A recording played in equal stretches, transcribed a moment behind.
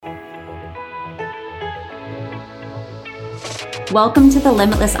Welcome to the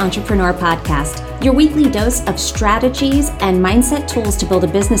Limitless Entrepreneur Podcast, your weekly dose of strategies and mindset tools to build a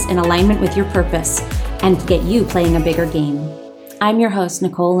business in alignment with your purpose and get you playing a bigger game. I'm your host,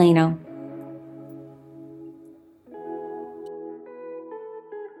 Nicole Lano.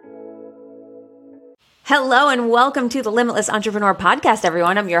 Hello and welcome to the Limitless Entrepreneur Podcast,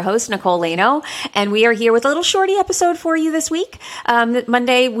 everyone. I'm your host, Nicole Lano, and we are here with a little shorty episode for you this week.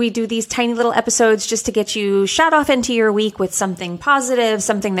 Monday, we do these tiny little episodes just to get you shot off into your week with something positive,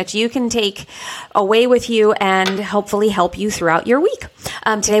 something that you can take away with you and hopefully help you throughout your week.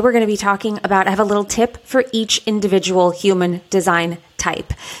 Today, we're going to be talking about, I have a little tip for each individual human design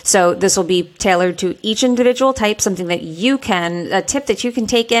type. So this will be tailored to each individual type, something that you can, a tip that you can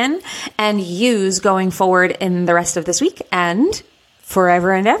take in and use going forward in the rest of this week and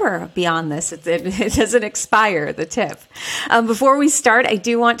forever and ever beyond this. It doesn't expire, the tip. Before we start, I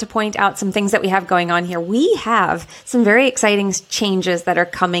do want to point out some things that we have going on here. We have some very exciting changes that are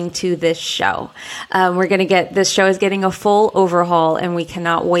coming to this show. This show is getting a full overhaul and we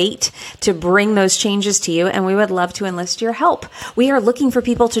cannot wait to bring those changes to you. And we would love to enlist your help. We are looking for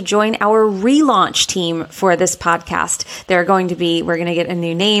people to join our relaunch team for this podcast. We're going to get a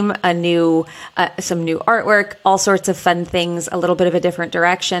new name, some new artwork, all sorts of fun things, a little bit of a different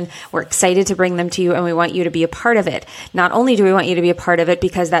direction. We're excited to bring them to you and we want you to be a part of it. Not only do we want you to be a part of it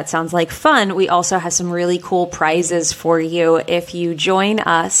because that sounds like fun, we also have some really cool prizes for you. If you join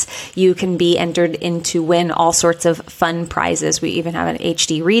us, you can be entered in to win all sorts of fun prizes. We even have an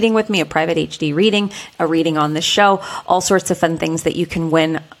HD reading with me, a private HD reading, a reading on the show, all sorts of fun things that you can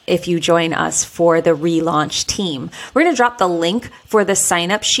win if you join us for the relaunch team. We're going to drop the link for the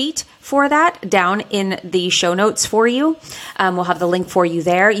sign-up sheet for that down in the show notes for you. We'll have the link for you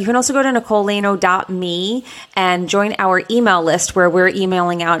there. You can also go to nicolelano.me and join our email list where we're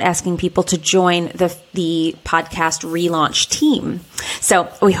emailing out asking people to join the podcast relaunch team.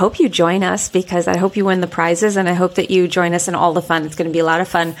 So we hope you join us because I hope you win the prizes and I hope that you join us in all the fun. It's going to be a lot of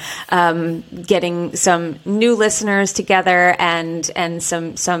fun getting some new listeners together and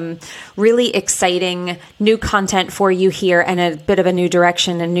some really exciting new content for you here and a bit of a new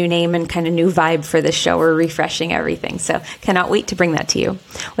direction, a new name, and kind of new vibe for this show. We're refreshing everything. So cannot wait to bring that to you.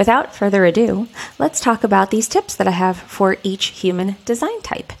 Without further ado, let's talk about these tips that I have for each human design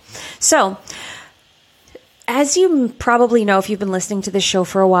type. So as you probably know, if you've been listening to this show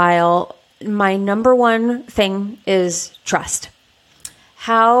for a while, my number one thing is trust.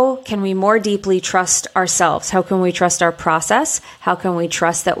 How can we more deeply trust ourselves? How can we trust our process? How can we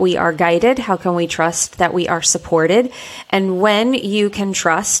trust that we are guided? How can we trust that we are supported? And when you can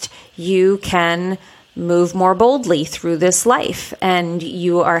trust, you can move more boldly through this life and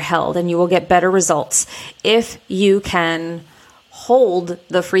you are held and you will get better results if you can hold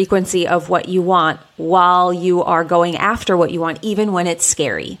the frequency of what you want while you are going after what you want, even when it's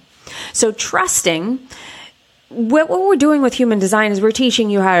scary. So trusting, what we're doing with human design is we're teaching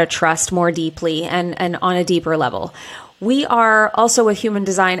you how to trust more deeply and on a deeper level. We are also with human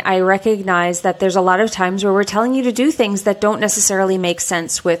design, I recognize that there's a lot of times where we're telling you to do things that don't necessarily make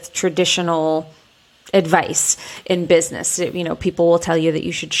sense with traditional advice in business. People will tell you that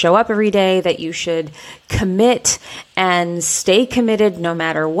you should show up every day, that you should commit and stay committed no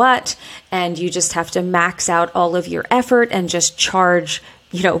matter what. And you just have to max out all of your effort and just charge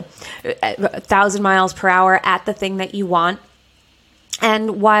 1,000 miles per hour at the thing that you want.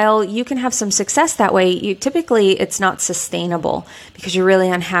 And while you can have some success that way, typically it's not sustainable because you're really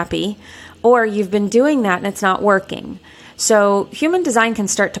unhappy or you've been doing that and it's not working. So human design can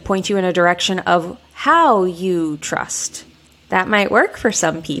start to point you in a direction of how you trust. That might work for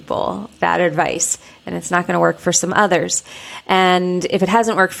some people, that advice, and it's not going to work for some others. And if it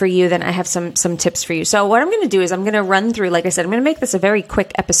hasn't worked for you, then I have some tips for you. So what I'm going to do is I'm going to run through, like I said, I'm going to make this a very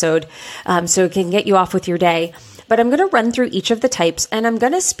quick episode so it can get you off with your day. But I'm going to run through each of the types, and I'm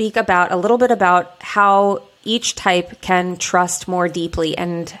going to speak a little bit about how each type can trust more deeply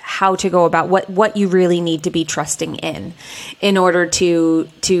and how to go about what you really need to be trusting in order to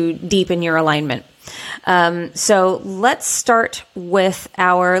deepen your alignment. So let's start at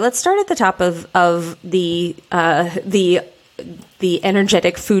the top of the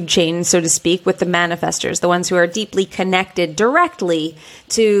energetic food chain, so to speak, with the manifestors, the ones who are deeply connected directly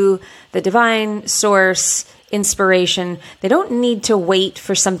to the divine source, inspiration. They don't need to wait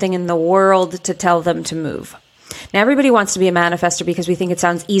for something in the world to tell them to move. Now, everybody wants to be a manifestor because we think it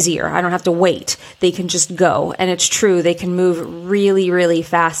sounds easier. I don't have to wait. They can just go. And it's true. They can move really, really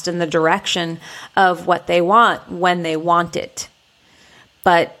fast in the direction of what they want when they want it.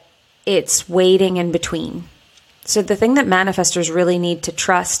 But it's waiting in between. So the thing that manifestors really need to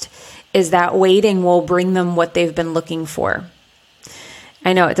trust is that waiting will bring them what they've been looking for.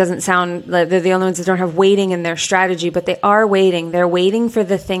 I know it doesn't sound like they're the only ones that don't have waiting in their strategy, but they are waiting. They're waiting for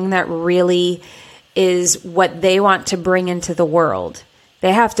the thing that really is what they want to bring into the world.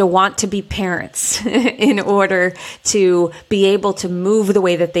 They have to want to be parents in order to be able to move the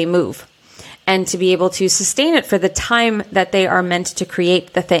way that they move and to be able to sustain it for the time that they are meant to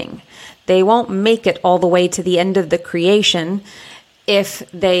create the thing. They won't make it all the way to the end of the creation if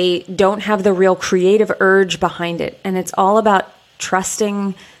they don't have the real creative urge behind it. And it's all about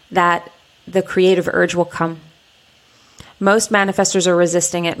trusting that the creative urge will come. Most manifestors are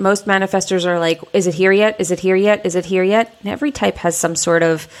resisting it. Most manifestors are like, is it here yet? Is it here yet? Is it here yet? And every type has some sort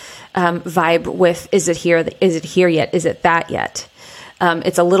of vibe with, is it here? Is it here yet? Is it that yet?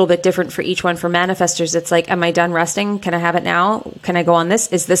 It's a little bit different for each one. For manifestors, it's like, am I done resting? Can I have it now? Can I go on this?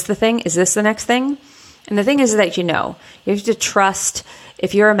 Is this the thing? Is this the next thing? And the thing is that you have to trust.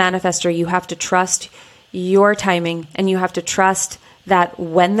 If you're a manifestor, you have to trust your timing, and you have to trust that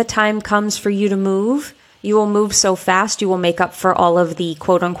when the time comes for you to move, you will move so fast, you will make up for all of the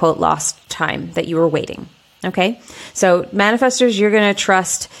quote unquote lost time that you were waiting. Okay. So manifestors, you're going to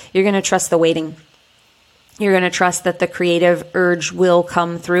trust the waiting. You're going to trust that the creative urge will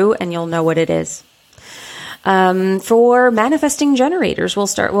come through and you'll know what it is. For manifesting generators,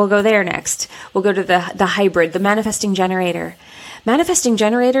 we'll go there next. We'll go to the hybrid, the manifesting generator. Manifesting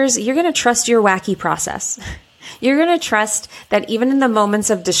generators, you're going to trust your wacky process. You're going to trust that even in the moments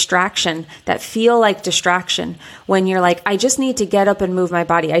of distraction that feel like distraction, when you're like, I just need to get up and move my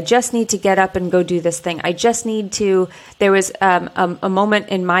body. I just need to get up and go do this thing. There was a moment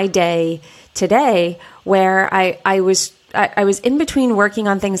in my day today where I was in between working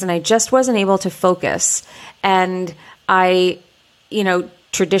on things and I just wasn't able to focus. And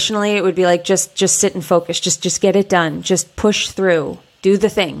traditionally it would be like, just sit and focus, just get it done, just push through, do the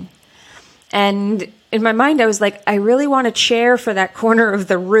thing. And in my mind, I was like, I really want a chair for that corner of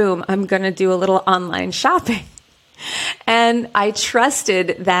the room. I'm going to do a little online shopping. And I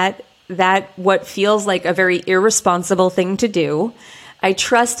trusted that what feels like a very irresponsible thing to do, I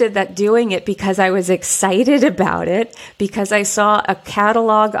trusted that doing it because I was excited about it, because I saw a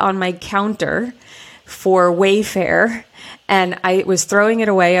catalog on my counter for Wayfair and I was throwing it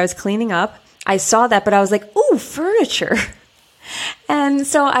away. I was cleaning up. I saw that, but I was like, ooh, furniture. And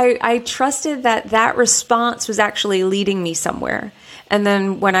so I trusted that response was actually leading me somewhere. And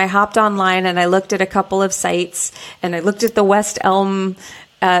then when I hopped online and I looked at a couple of sites and I looked at the West Elm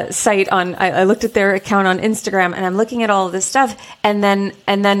site I looked at their account on Instagram and I'm looking at all of this stuff. And then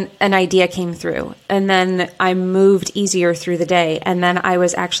an idea came through and then I moved easier through the day. And then I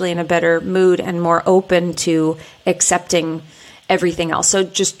was actually in a better mood and more open to accepting everything else. So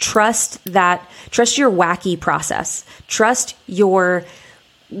just trust your wacky process. Trust you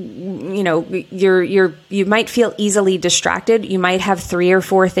might feel easily distracted. You might have 3 or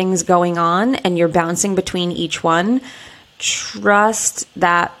 4 things going on and you're bouncing between each one. Trust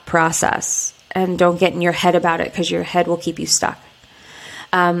that process and don't get in your head about it because your head will keep you stuck.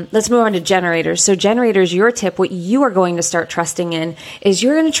 Let's move on to generators. So generators, your tip, what you are going to start trusting in is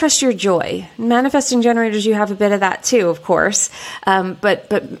you're going to trust your joy. Manifesting generators, you have a bit of that too, of course.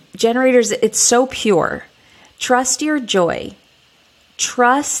 But generators, it's so pure. Trust your joy.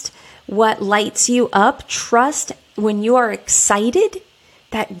 Trust what lights you up. Trust when you are excited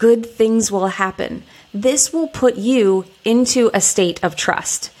that good things will happen. This will put you into a state of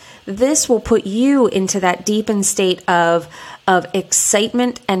trust. This will put you into that deepened state of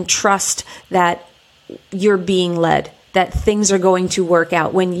excitement and trust that you're being led, that things are going to work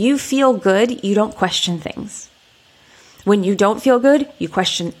out. When you feel good, you don't question things. When you don't feel good, you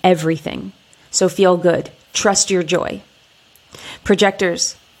question everything. So feel good. Trust your joy.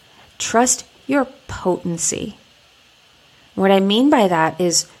 Projectors, trust your potency. What I mean by that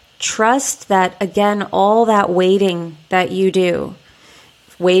is trust that, again, all that waiting that you do,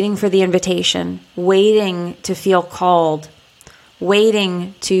 waiting for the invitation, waiting to feel called,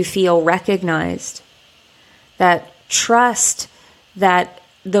 waiting to feel recognized, that trust that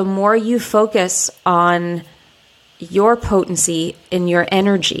the more you focus on your potency in your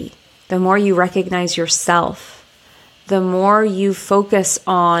energy, the more you recognize yourself, the more you focus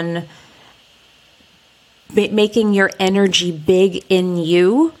on making your energy big in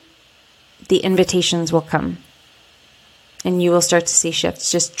you, the invitations will come. And you will start to see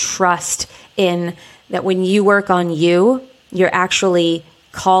shifts. Just trust in that when you work on you, you're actually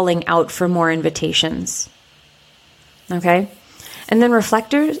calling out for more invitations. Okay? And then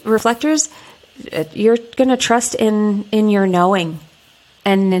reflectors, you're going to trust in your knowing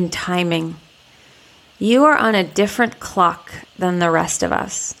and in timing. You are on a different clock than the rest of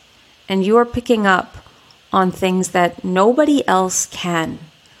us. And you are picking up on things that nobody else can.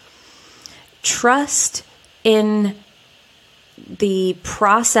 Trust in the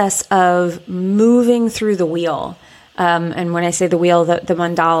process of moving through the wheel. And when I say the wheel, the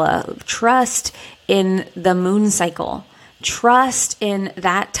mandala, trust in the moon cycle. Trust in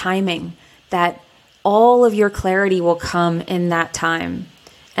that timing, that all of your clarity will come in that time.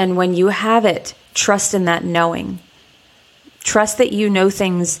 And when you have it, trust in that knowing. Trust that you know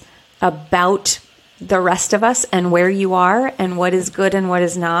things about the rest of us and where you are and what is good and what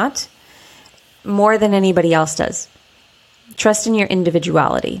is not more than anybody else does. Trust in your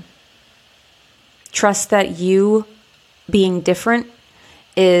individuality. Trust that you being different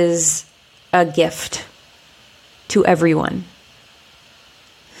is a gift to everyone.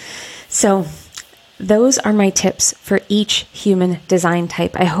 So those are my tips for each human design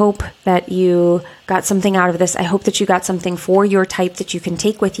type. I hope that you got something out of this. I hope that you got something for your type that you can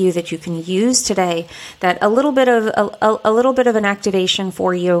take with you, that you can use today, that a little bit of an activation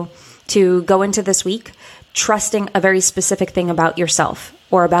for you to go into this week, trusting a very specific thing about yourself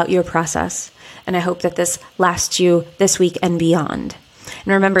or about your process. And I hope that this lasts you this week and beyond.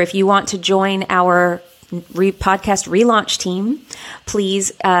 And remember, if you want to join our podcast relaunch team,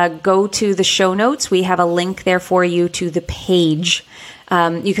 please go to the show notes. We have a link there for you to the page.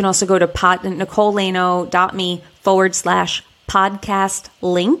 You can also go to NicoleLano.me/podcast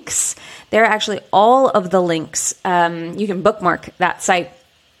links. There are actually all of the links. You can bookmark that site.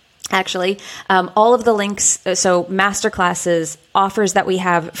 Actually, all of the links, so masterclasses, offers that we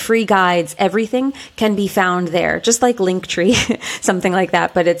have, free guides, everything can be found there, just like Linktree, something like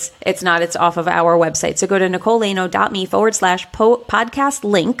that, but it's not, it's off of our website. So go to NicoleLano.me/podcast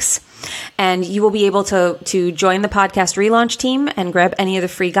links, and you will be able to join the podcast relaunch team and grab any of the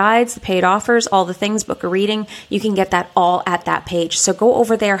free guides, the paid offers, all the things, book a reading. You can get that all at that page. So go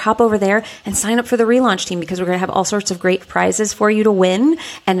over there, hop over there, and sign up for the relaunch team, because we're going to have all sorts of great prizes for you to win,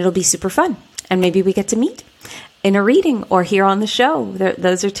 and it'll be super fun. And maybe we get to meet in a reading or here on the show.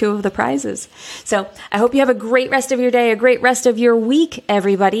 Those are two of the prizes. So I hope you have a great rest of your day, a great rest of your week,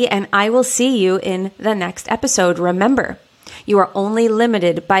 everybody, and I will see you in the next episode. Remember, you are only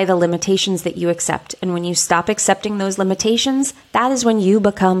limited by the limitations that you accept. And when you stop accepting those limitations, that is when you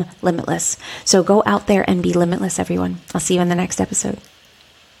become limitless. So go out there and be limitless, everyone. I'll see you in the next episode.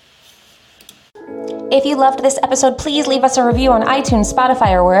 If you loved this episode, please leave us a review on iTunes,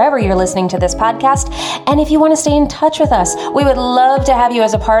 Spotify, or wherever you're listening to this podcast. And if you want to stay in touch with us, we would love to have you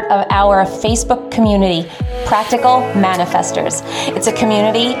as a part of our Facebook community, Practical Manifestors. It's a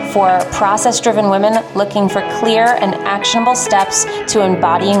community for process-driven women looking for clear and actionable steps to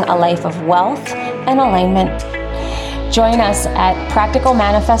embodying a life of wealth and alignment. Join us at Practical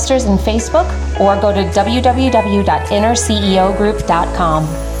Manifestors in Facebook, or go to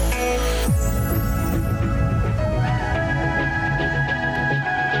www.innerceogroup.com.